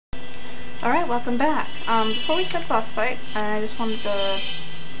Alright, welcome back. Before we start the boss fight, I just wanted to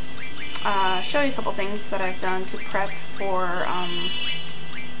show you a couple things that I've done to prep for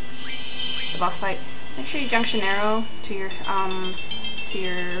the boss fight. Make sure you junction arrow to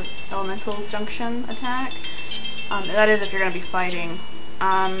your elemental junction attack. That is if you're going to be fighting.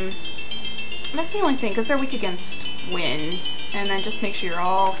 That's the only thing, because they're weak against wind. And then just make sure you're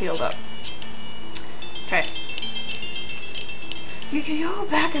all healed up. Okay. You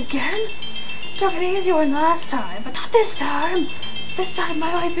back again? Took an easy one last time, but not this time. This time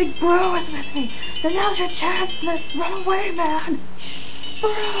my big bro is with me. And now's your chance to run away, man.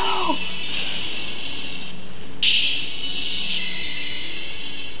 Bro!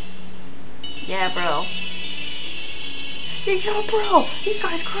 Yeah, bro. Yo, bro! These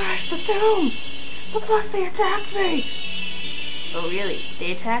guys crashed the tomb! But plus they attacked me! Oh, really?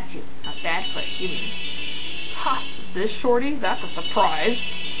 They attacked you? Not bad for a human. Ha! This shorty? That's a surprise.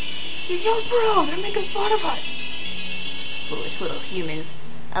 Yo, bro! They're making fun of us! Foolish little humans.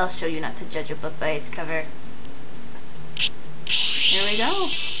 I'll show you not to judge a book by its cover. Here we go.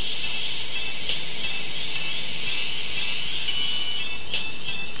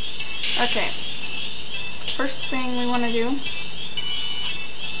 Okay. First thing we want to do,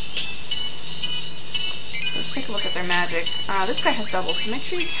 let's take a look at their magic. This guy has double, so make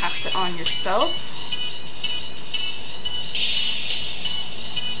sure you cast it on yourself.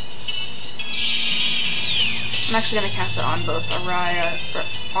 I'm actually going to cast it on both Aria,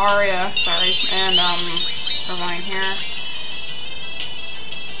 and Irvine here.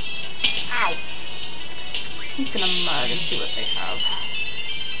 Ow! He's going to mug and see what they have.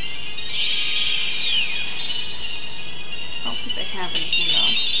 I don't think they have anything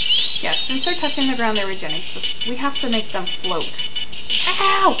though. Yeah, since they're touching the ground, they're regenerating, so we have to make them float.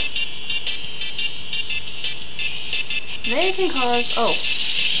 Ow! They can cause... oh.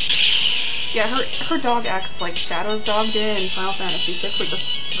 Yeah, her dog acts like Shadow's dog did in Final Fantasy VI, where it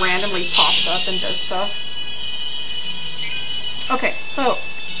just randomly pops up and does stuff. Okay, so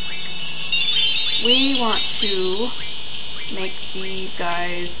we want to make these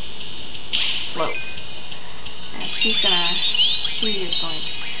guys float. And she is going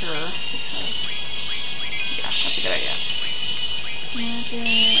to cure, because, yeah, that's a good idea. Magic.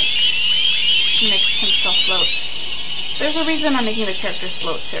 Make himself float. There's a reason I'm making the character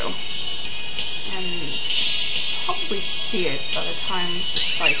float too. And probably see it by the time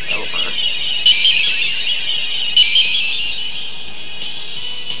this fight's over.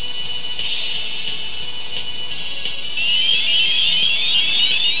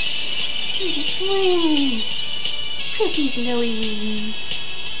 Wings! Pretty glowy wings.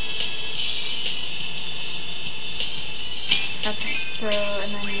 Okay, so,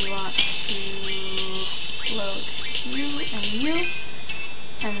 and then we want to load you and you.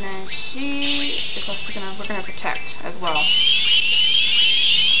 And then she is also we're gonna protect as well.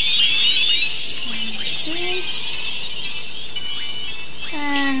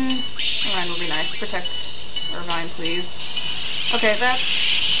 And Orion will be nice. Protect Irvine, please. Okay,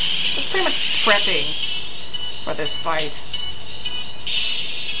 that's pretty much prepping for this fight.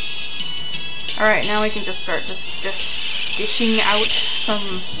 Alright, now we can just start just dishing out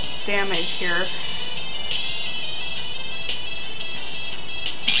some damage here.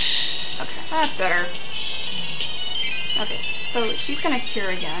 Okay, that's better. Okay, so she's gonna cure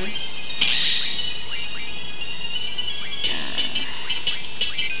again.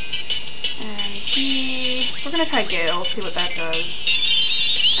 And we're gonna try Gale, see what that does.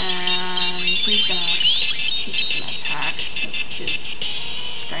 And he's just gonna attack. His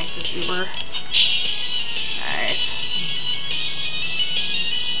strength is uber. Nice.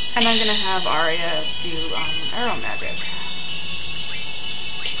 And I'm gonna have Aria do arrow magic.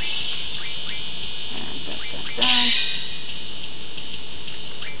 Done.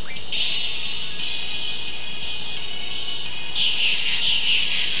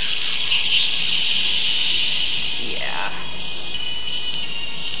 Yeah.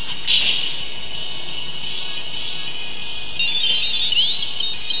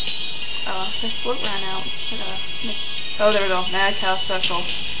 Oh, the float ran out. Oh, there we go. Mad Cow Special.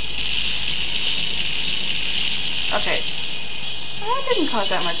 Okay. That didn't cause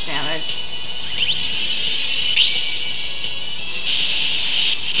that much damage.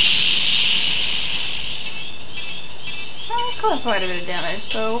 Caused quite a bit of damage,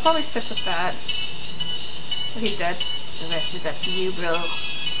 so we'll probably stick with that. Well, he's dead. The rest is up to you, bro.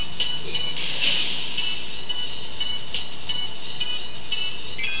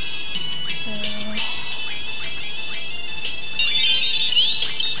 So...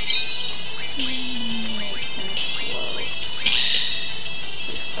 make him slow.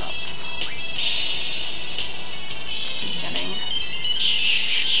 He stops.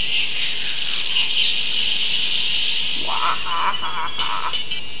 Ha ha ha.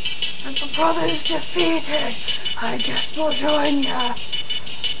 With the brothers defeated, I guess we'll join ya.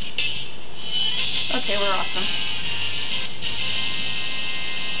 Okay, we're awesome.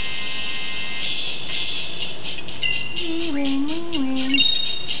 We win, we win.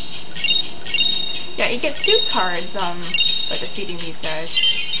 Yeah, you get 2 cards by defeating these guys.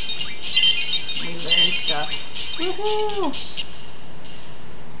 We learn stuff. Woohoo!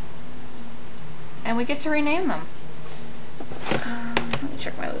 And we get to rename them. Let me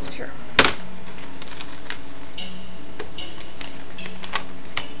check my list here.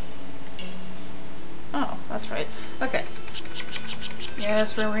 Oh, that's right. Okay.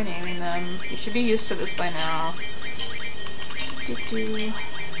 Yes, we're renaming them. You should be used to this by now. Doo-doo.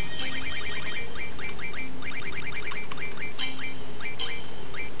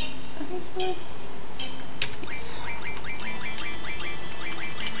 Yes.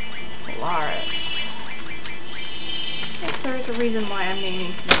 Polaris. Yes, there is a reason why I'm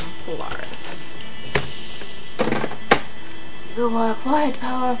naming them Polaris. You are quite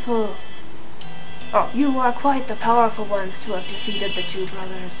powerful. Oh, you are quite the powerful ones to have defeated the 2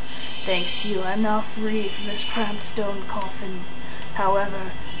 brothers. Thanks to you, I'm now free from this cramped stone coffin.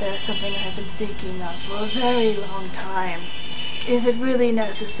 However, there's something I've been thinking of for a very long time. Is it really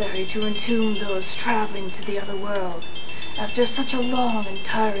necessary to entomb those traveling to the other world after such a long and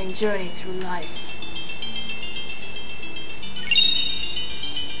tiring journey through life?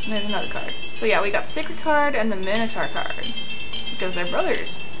 And there's another card. So yeah, we got the Sacred card and the Minotaur card, because they're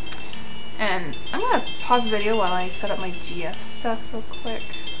brothers. And I'm gonna pause the video while I set up my GF stuff real quick.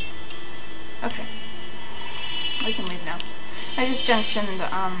 Okay. We can leave now. I just junctioned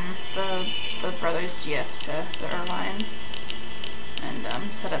the brothers GF to the Irvine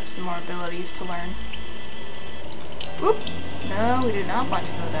and set up some more abilities to learn. Whoop! No, we do not want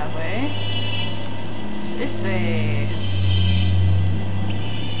to go that way. This way.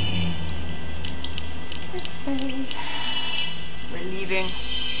 This way. We're leaving.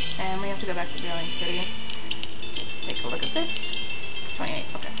 And we have to go back to Dealing City. Just take a look at this. 28,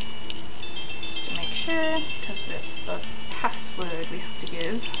 okay. Just to make sure, because it's the password we have to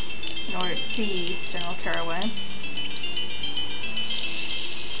give in order to see General Caraway.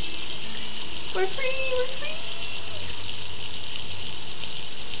 We're free! We're free!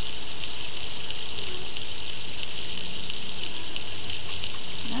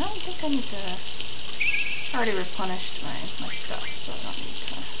 I don't think I need to... I already replenished my stuff, so I don't need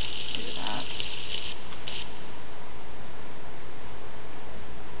to do that.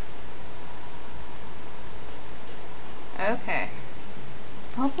 Okay.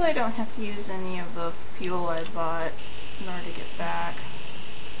 Hopefully I don't have to use any of the fuel I bought in order to get back.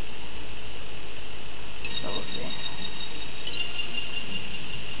 But we'll see.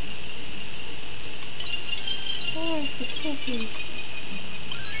 Where's the city?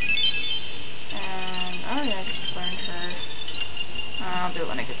 And Aria, I just learned her. I'll do it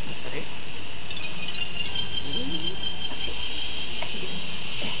when I get to the city. Okay, I can do it.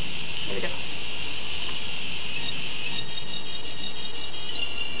 Here we go.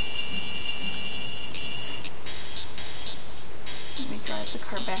 Let me drive the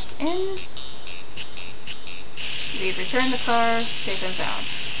car back in. We've returned the car, safe and sound.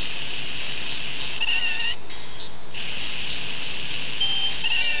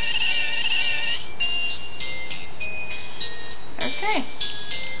 Okay.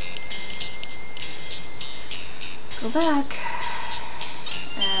 Go back.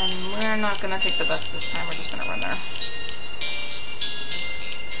 And we're not going to take the bus this time, we're just going to run there.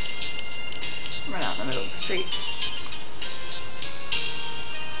 Run out in the middle of the street.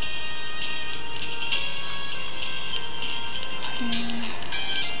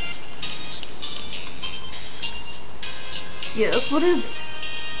 Yes, what is it?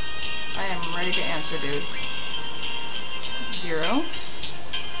 I am ready to answer, dude. 0,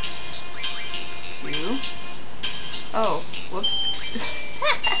 2. Oh, whoops.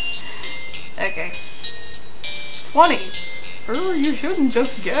 Okay. 20. You shouldn't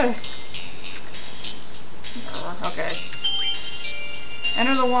just guess. Okay.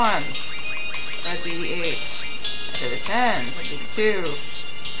 Enter the 1s. That'd be the 8. Enter the 10. That'd be the 2.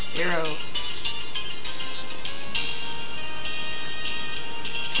 0.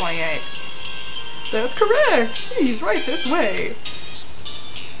 28. That's correct! He's right this way!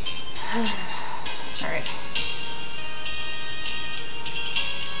 Alright.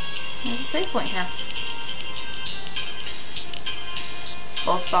 There's a save point here.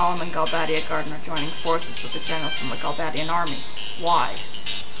 Both Balam and Galbadia are joining forces with the general from the Galbadian army. Why?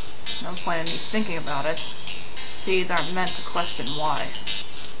 No point in me thinking about it. Seeds aren't meant to question why.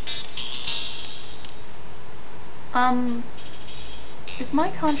 Is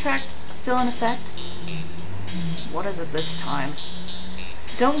my contract still in effect? What is it this time?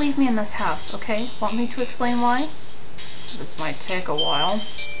 Don't leave me in this house, okay? Want me to explain why? This might take a while.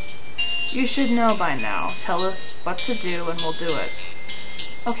 You should know by now. Tell us what to do and we'll do it.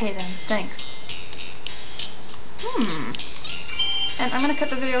 Okay then, thanks. And I'm gonna cut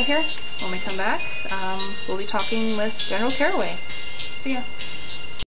the video here. When we come back, we'll be talking with General Caraway. See ya.